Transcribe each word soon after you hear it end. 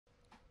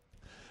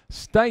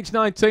Stage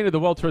 19 of the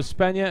Vuelta a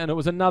España, and it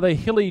was another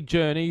hilly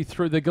journey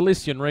through the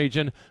Galician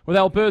region, with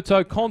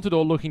Alberto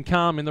Contador looking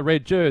calm in the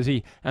red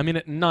jersey, a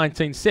minute and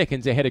 19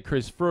 seconds ahead of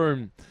Chris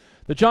Froome.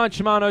 The Giant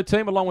Shimano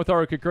team, along with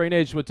Orica Green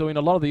Edge, were doing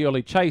a lot of the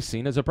early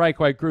chasing as a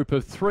breakaway group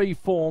of three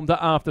formed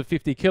after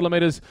 50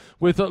 kilometres,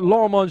 with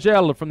Laurent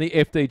Mongel from the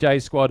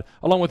FDJ squad,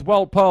 along with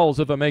Walt Poles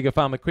of Omega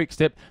Pharma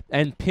Quickstep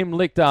and Pim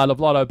Lichtdahl of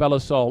Lotto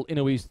Belisol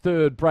into his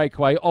third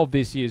breakaway of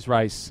this year's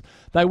race.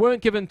 They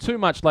weren't given too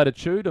much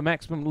latitude, a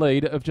maximum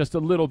lead of just a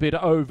little bit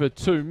over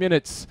 2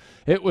 minutes.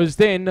 It was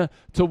then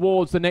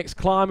towards the next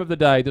climb of the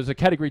day. There was a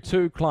Category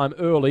 2 climb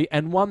early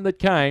and one that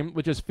came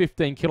with just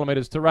 15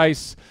 kilometres to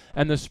race,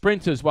 and the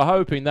sprinters were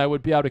hoping they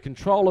would be able to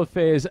control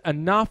affairs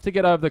enough to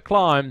get over the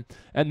climb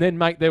and then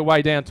make their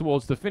way down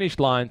towards the finish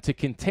line to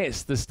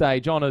contest the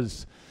stage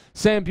honours.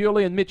 Sam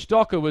Bewley and Mitch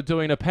Docker were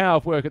doing a power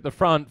of work at the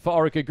front for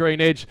Orica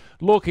Green Edge,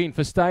 looking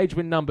for stage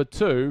win number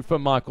 2 for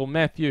Michael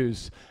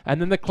Matthews.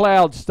 And then the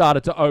clouds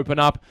started to open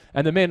up,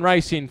 and the men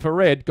racing for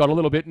red got a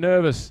little bit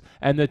nervous,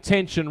 and the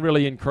tension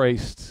really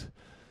increased.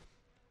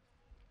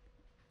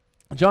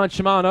 Giant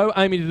Shimano,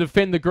 aiming to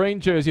defend the green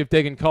jersey of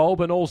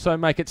Degenkolb and also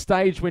make it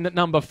stage win at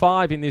number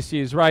 5 in this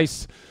year's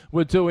race,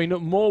 were doing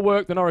more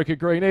work than Orica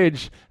Green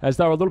Edge, as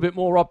they were a little bit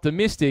more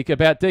optimistic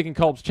about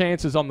Degenkolb's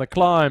chances on the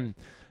climb.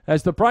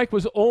 As the break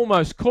was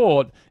almost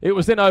caught, it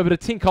was then over to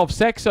Tinkoff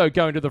Saxo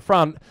going to the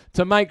front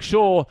to make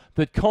sure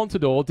that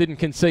Contador didn't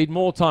concede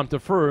more time to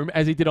Froome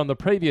as he did on the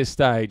previous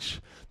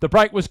stage. The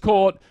break was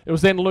caught. It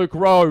was then Luke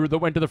Rowe that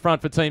went to the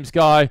front for Team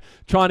Sky,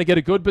 trying to get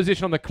a good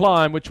position on the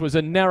climb, which was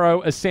a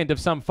narrow ascent of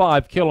some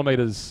 5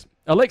 kilometres.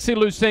 Alexei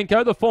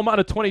Lusenko, the former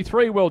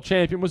under-23 world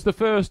champion, was the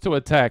first to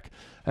attack,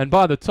 and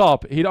by the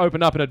top, he'd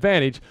opened up an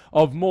advantage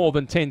of more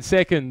than 10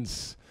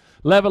 seconds.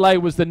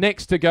 Lavallee was the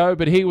next to go,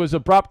 but he was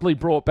abruptly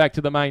brought back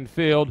to the main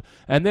field.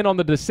 And then on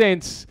the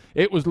descents,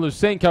 it was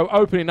Lusenko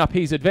opening up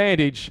his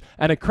advantage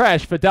and a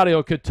crash for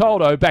Dario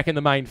Cataldo back in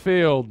the main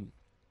field.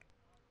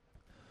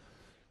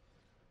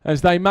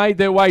 As they made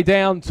their way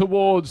down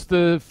towards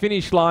the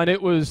finish line,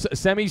 it was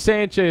Sammy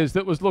Sanchez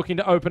that was looking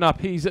to open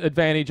up his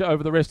advantage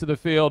over the rest of the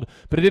field,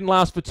 but it didn't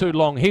last for too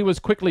long. He was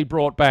quickly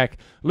brought back.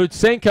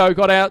 Lutsenko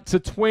got out to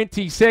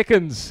 20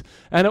 seconds,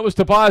 and it was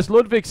Tobias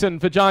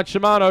Ludvigsen for Giant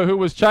Shimano who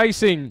was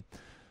chasing.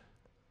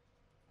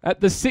 At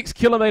the 6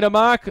 kilometre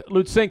mark,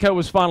 Lutsenko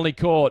was finally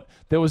caught.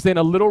 There was then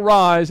a little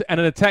rise and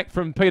an attack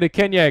from Peter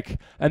Kenyak,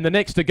 and the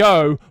next to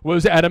go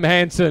was Adam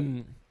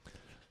Hansen.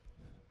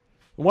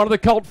 One of the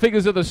cult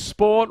figures of the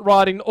sport,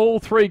 riding all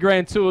 3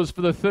 Grand Tours for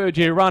the 3rd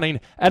year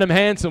running, Adam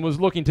Hansen was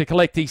looking to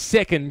collect his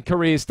 2nd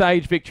career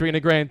stage victory in a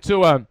Grand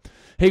Tour.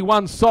 He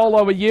won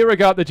solo a year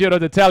ago at the Giro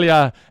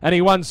d'Italia, and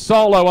he won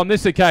solo on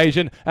this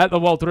occasion at the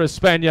Vuelta a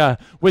España,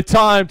 with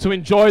time to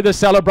enjoy the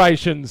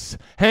celebrations.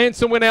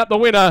 Hansen went out the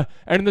winner,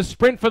 and in the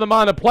sprint for the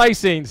minor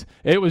placings,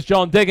 it was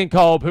John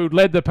Degenkolb who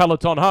led the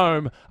peloton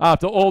home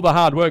after all the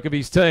hard work of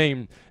his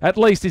team. At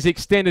least he's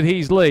extended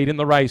his lead in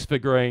the race for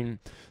green.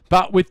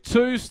 But with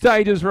 2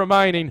 stages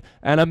remaining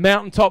and a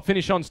mountaintop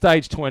finish on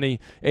stage 20,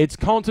 it's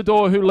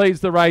Contador who leads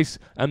the race,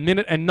 a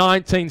minute and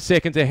 19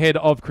 seconds ahead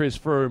of Chris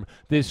Froome.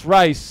 This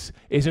race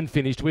isn't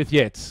finished with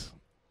yet.